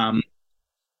 Yeah.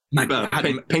 My God,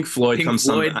 Pink Floyd comes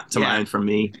to mind from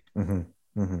me.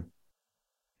 Mm-hmm.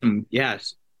 Mm-hmm.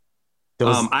 Yes.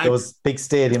 Those big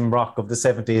stadium rock of the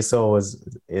 70s, so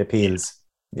it appeals.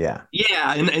 Yeah.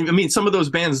 Yeah, and I mean, some of those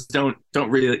bands don't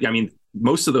really. I mean,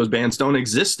 most of those bands don't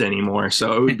exist anymore.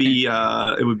 So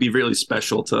it would be really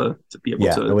special to be able to.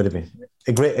 Yeah, it would have been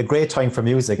a great time for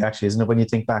music, actually, isn't it? When you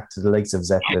think back to the likes of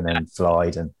Zeppelin and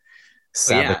Floyd and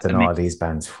Sabbath and all these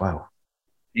bands. Wow.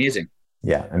 Amazing.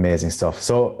 Yeah, amazing stuff.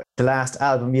 So the last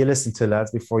album you listened to,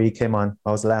 lads, before you came on,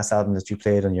 what was the last album that you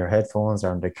played on your headphones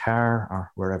or in the car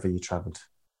or wherever you traveled?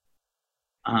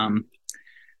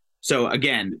 So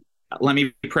again, let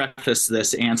me preface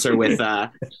this answer with I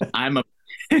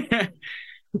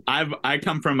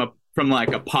come from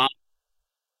like a pop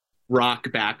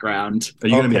rock background. Are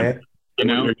you gonna be, you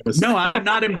know? No, I'm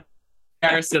not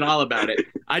embarrassed at all about it.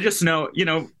 I just know, you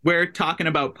know, we're talking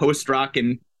about post rock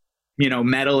and, you know,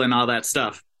 metal and all that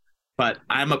stuff, but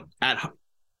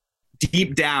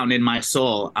deep down in my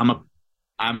soul, I'm a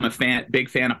big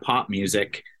fan of pop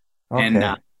music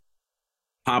and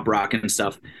pop rock and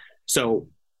stuff. So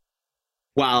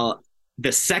while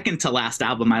the second to last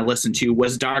album I listened to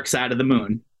was Dark Side of the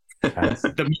Moon,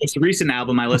 the most recent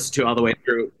album I listened to all the way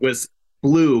through was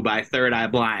Blue by Third Eye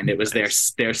Blind. It was their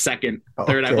second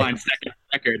Third Eye Blind second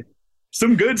record.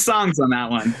 Some good songs on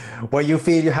that one. Well, you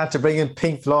feel you had to bring in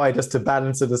Pink Floyd just to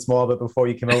balance it a small bit before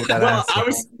you came out with that answer.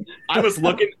 I was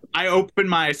looking. I opened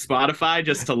my Spotify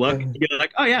just to look and be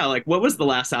like, oh yeah, like what was the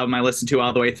last album I listened to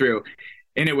all the way through?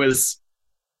 And it was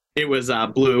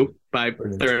Blue by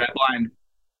Third Eye Blind.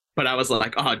 But I was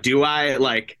like, oh, do I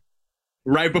like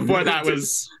right before that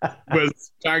was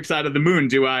Dark Side of the Moon?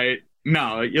 Do I?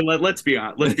 No, let's be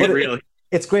honest. Let's be real.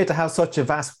 It's great to have such a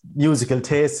vast musical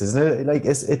taste, isn't it? Like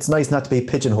it's nice not to be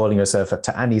pigeonholing yourself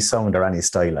to any sound or any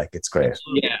style. Like it's great.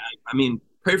 Yeah, I mean,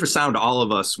 Pray for Sound. All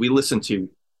of us, we listen to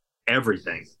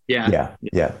everything. Yeah.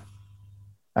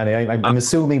 And I'm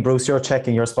assuming, Bruce, you're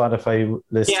checking your Spotify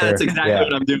list. Yeah, that's exactly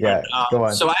what I'm doing. Yeah, go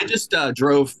on. So I just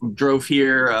drove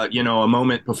here. A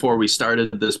moment before we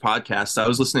started this podcast, I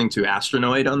was listening to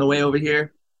Astronoid on the way over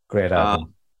here. Great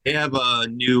album. They have a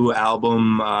new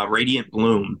album, Radiant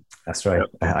Bloom. That's right.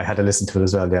 I had to listen to it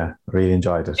as well. Yeah, really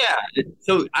enjoyed it. Yeah.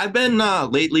 So I've been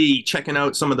lately checking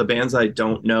out some of the bands I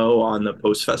don't know on the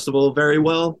Post Festival very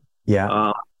well.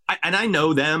 Yeah. I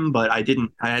know them, but I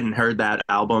hadn't heard that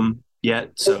album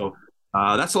yet. So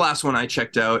that's the last one I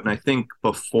checked out. And I think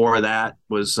before that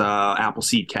was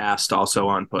Appleseed Cast, also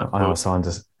on Post. Also on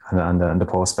the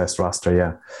Post Fest roster,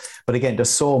 yeah. But again,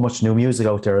 there's so much new music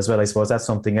out there as well. I suppose that's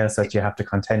something else that you have to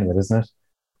contend with, isn't it?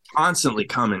 Constantly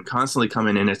coming,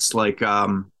 and it's like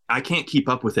I can't keep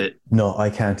up with it. No, I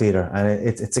can't either, and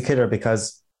it's a killer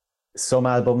because some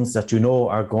albums that you know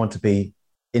are going to be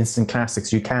instant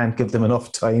classics, you can't give them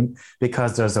enough time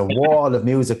because there's a wall of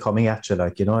music coming at you.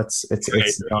 Like, you know, it's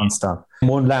nonstop.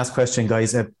 One last question,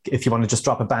 guys. If you want to just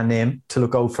drop a band name to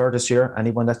look out for this year,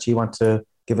 anyone that you want to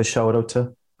give a shout out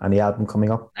to, any album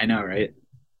coming up? I know, right?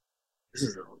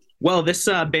 Well, this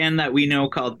band that we know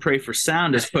called Pray for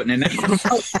Sound is putting an I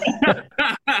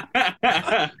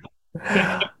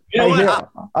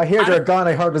hear they're gone.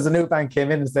 I heard there's a new band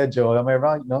came in and said, Joe, am I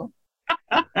right? No?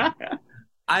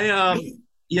 I've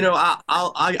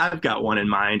got one in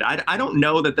mind. I don't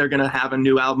know that they're going to have a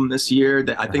new album this year.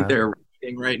 I think they're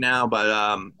writing right now, but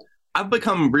I've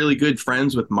become really good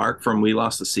friends with Mark from We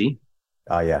Lost the Sea.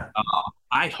 Oh, yeah.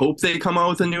 I hope they come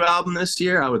out with a new album this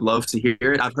year. I would love to hear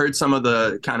it. I've heard some of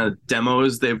the kind of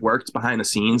demos they've worked behind the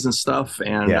scenes and stuff.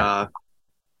 And I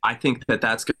think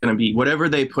that's going to be, whatever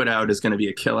they put out is going to be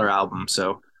a killer album.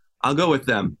 So I'll go with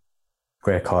them.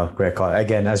 Great call.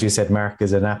 Again, as you said, Mark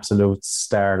is an absolute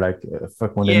star, like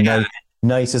one of the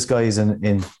nicest guys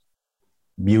in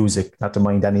music, not to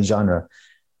mind any genre.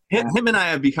 Him and I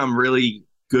have become really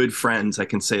good friends. I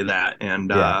can say that.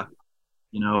 And,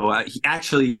 he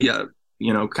actually,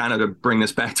 kind of to bring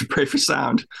this back to Pray for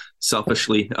Sound,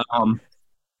 selfishly,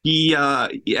 he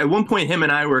at one point, him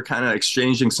and I were kind of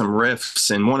exchanging some riffs,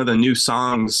 and one of the new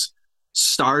songs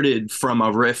started from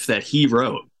a riff that he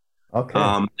wrote.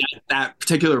 Okay. That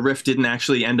particular riff didn't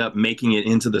actually end up making it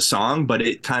into the song, but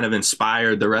it kind of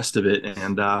inspired the rest of it.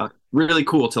 And really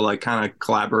cool to like kind of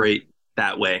collaborate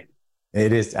that way.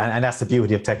 It is, and that's the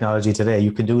beauty of technology today.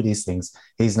 You can do these things.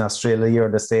 He's in Australia, you're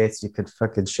in the States. You could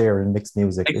fucking share and mix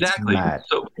music. Exactly. It's mad,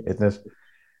 so, isn't it?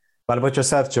 What about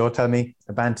yourself, Joe? Tell me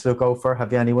a band to look out for.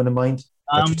 Have you anyone in mind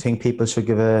that you think people should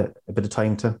give a bit of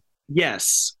time to?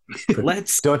 Yes.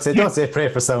 Let's don't say Pray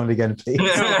for Sound again, please.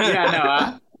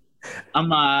 Yeah,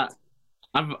 no.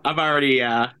 I've already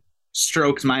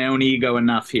stroked my own ego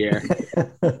enough here.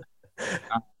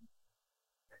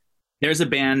 There's a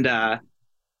band.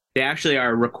 They actually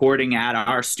are recording at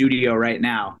our studio right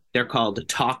now. They're called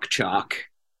Talk Chalk.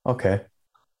 Okay.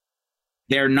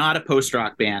 They're not a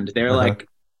post-rock band. They're like,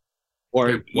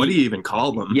 or what do you even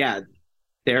call them? Yeah,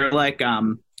 they're like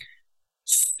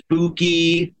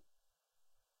spooky,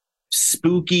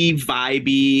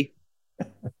 vibey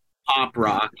pop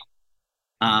rock.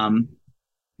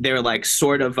 They're like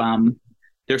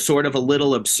they're sort of a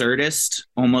little absurdist,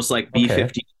 almost like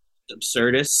B-50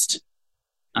 absurdist.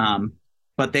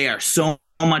 But they are so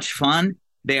much fun.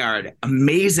 They are an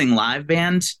amazing live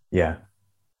band. Yeah.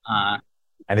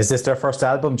 And is this their first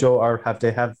album, Joe, or have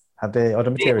they other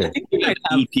material? I think they might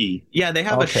have EP. Yeah, they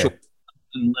have a short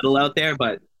little out there,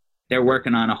 but they're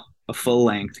working on a full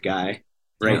length guy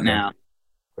right now.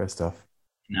 Great stuff.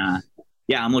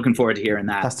 Yeah, I'm looking forward to hearing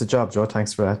that. That's the job, Joe.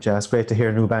 Thanks for that. Yeah, it's great to hear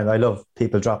a new band. I love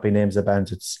people dropping names of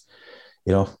bands. It's,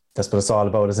 that's what it's all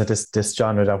about, isn't it? This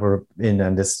genre that we're in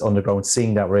and this underground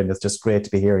scene that we're in. It's just great to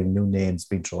be hearing new names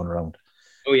being thrown around.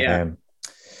 Oh, yeah.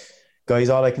 Guys,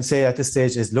 all I can say at this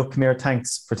stage is, look, come here,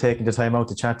 thanks for taking the time out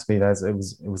to chat to me. It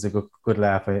was a good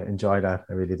laugh. I enjoyed that.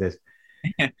 I really did.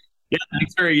 Yeah,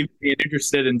 thanks for being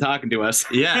interested in talking to us.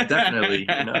 Yeah, definitely.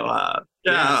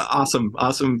 Awesome.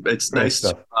 It's nice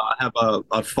to have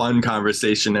a fun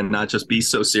conversation and not just be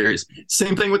so serious.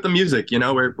 Same thing with the music.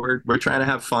 We're trying to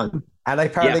have fun. And I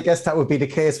partly guess that would be the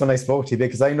case when I spoke to you,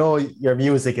 because I know your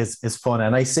music is fun,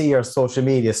 and I see your social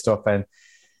media stuff and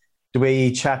the way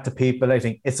you chat to people. I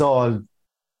think it's all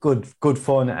good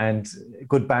fun and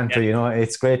good banter.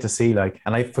 It's great to see. And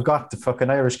I forgot the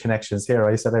fucking Irish connections here.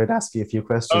 I said I would ask you a few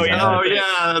questions. Oh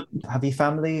yeah. Have you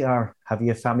family, or have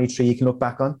you a family tree you can look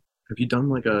back on? Have you done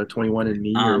like a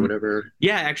 21andMe or whatever?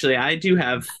 Yeah, actually, I do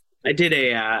have. I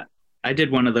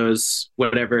did one of those,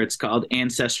 whatever it's called,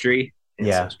 Ancestry.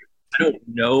 Yeah. I don't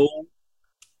know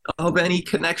of any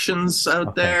connections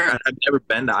out there. I've never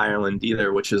been to Ireland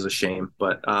either, which is a shame.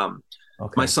 But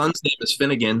my son's name is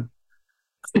Finnegan.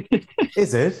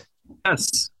 Is it?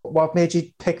 Yes. What made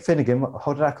you pick Finnegan?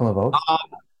 How did that come about?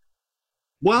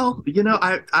 Well,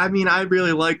 I mean, I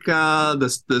really like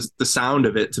the sound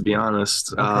of it, to be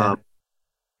honest. I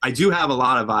do have a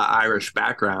lot of Irish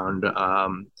background,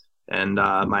 and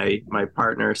my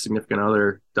partner, significant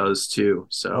other, does too.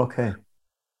 So okay.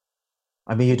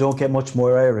 I mean, you don't get much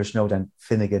more Irish now than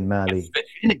Finnegan Malley.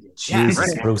 Finnegan.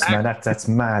 Jesus, yeah, Bruce, man, that's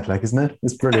mad, isn't it?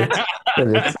 It's brilliant.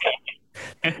 Brilliant.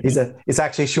 It's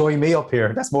actually showing me up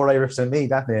here. That's more Irish than me,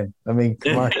 that name. I mean,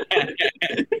 come on.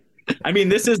 I mean,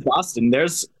 this is Boston.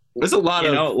 There's a lot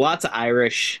of lots of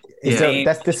Irish. This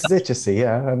is it, you see.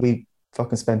 Yeah, and we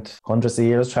fucking spent hundreds of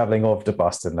years traveling over to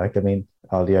Boston.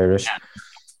 All the Irish. Yeah.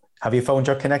 Have you found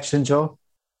your connection, Joe?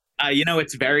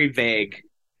 It's very vague.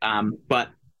 But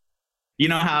you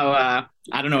know how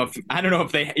I don't know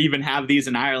if they even have these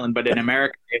in Ireland, but in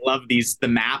America they love the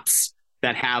maps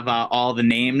that have all the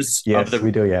names. Yes, we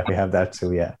do. Yeah, we have that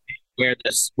too. Yeah,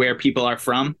 where people are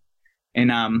from,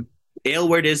 and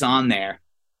Aylward is on there.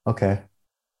 Okay.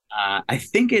 I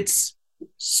think it's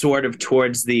sort of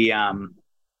towards the. I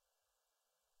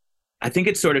think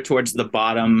it's sort of towards the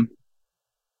bottom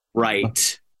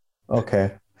right.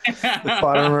 Okay. The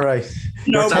bottom right.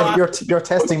 You're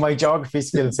testing my geography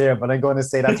skills here, but I'm going to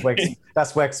say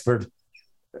that's Wexford.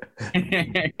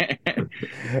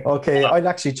 Okay, I'll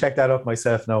actually check that up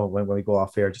myself now when we go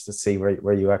off here, just to see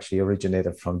where you actually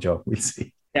originated from, Joe. We'll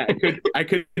see. Yeah, I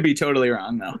could be totally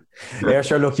wrong though. Yeah,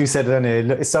 sure. Look, you said it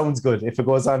anyway. It sounds good. If it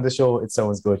goes on the show, it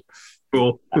sounds good.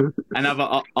 Cool. And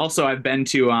I've been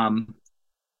to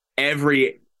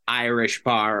every Irish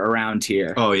bar around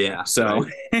here. Oh yeah, so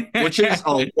which is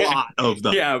a lot of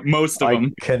them. Yeah, most of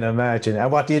them. I can imagine. And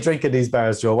what do you drink in these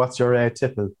bars, Joe? What's your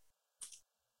tipple?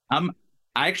 I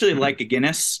actually like a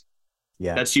Guinness.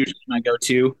 Yeah, that's usually my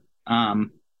go-to.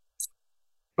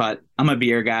 But I'm a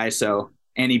beer guy, so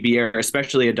any beer,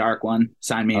 especially a dark one,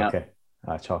 sign me up. Okay,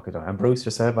 chalk it on. And Bruce,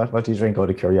 yourself, what do you drink out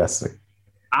of curiosity?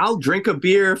 I'll drink a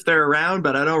beer if they're around,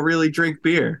 but I don't really drink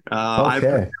beer.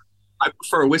 Okay. I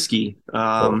prefer whiskey,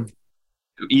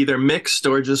 either mixed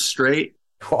or just straight.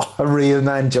 Oh, a real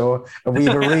man, Joe. And we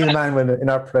have a real man in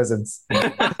our presence.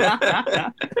 Like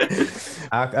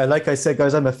I said,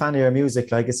 guys, I'm a fan of your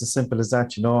music. Like, it's as simple as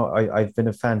that. You know, I've been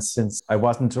a fan since I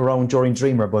wasn't around during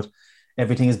Dreamer, but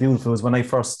Everything Is Beautiful was when I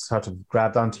first sort of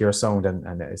grabbed onto your sound,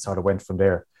 and it sort of went from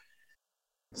there.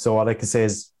 So all I can say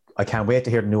is I can't wait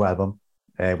to hear the new album.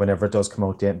 Whenever it does come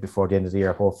out before the end of the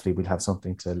year, hopefully we'll have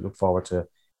something to look forward to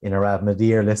in our album of the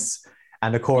year list.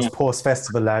 And of course,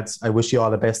 post-festival, lads, I wish you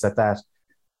all the best at that.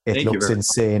 It looks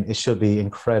insane. It should be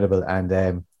incredible.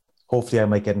 And hopefully I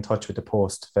might get in touch with the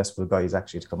post-festival guys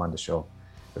actually to come on the show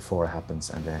before it happens,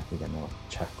 and we get more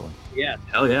chat going. Yeah.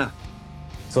 Hell yeah.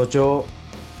 So Joe,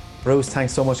 Bruce,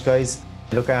 thanks so much, guys.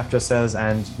 Look after yourselves,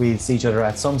 and we'll see each other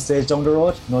at some stage down the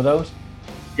road, no doubt.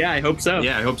 Yeah, I hope so.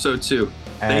 Yeah, I hope so too.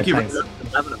 Thank you for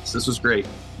having us. This was great.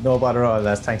 No bother at all,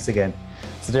 lads. Thanks again.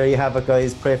 So there you have it,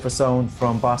 guys. Pray for Sound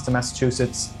from Boston,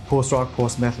 Massachusetts. Post-rock,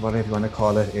 post-metal, whatever you want to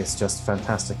call it. It's just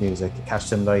fantastic music. Catch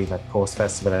them live at Post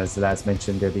Festival. As the lads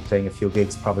mentioned, they'll be playing a few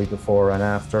gigs probably before and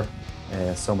after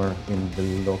summer in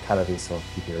the locality. So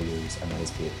keep your ears and eyes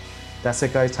peeled. That's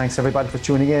it, guys. Thanks everybody for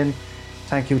tuning in.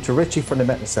 Thank you to Richie from the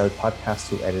Metal Cell podcast,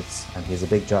 who edits, and he has a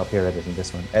big job here editing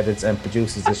this one. Edits and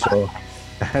produces the show.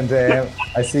 And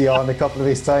I see you all in a couple of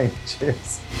weeks' time.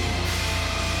 Cheers.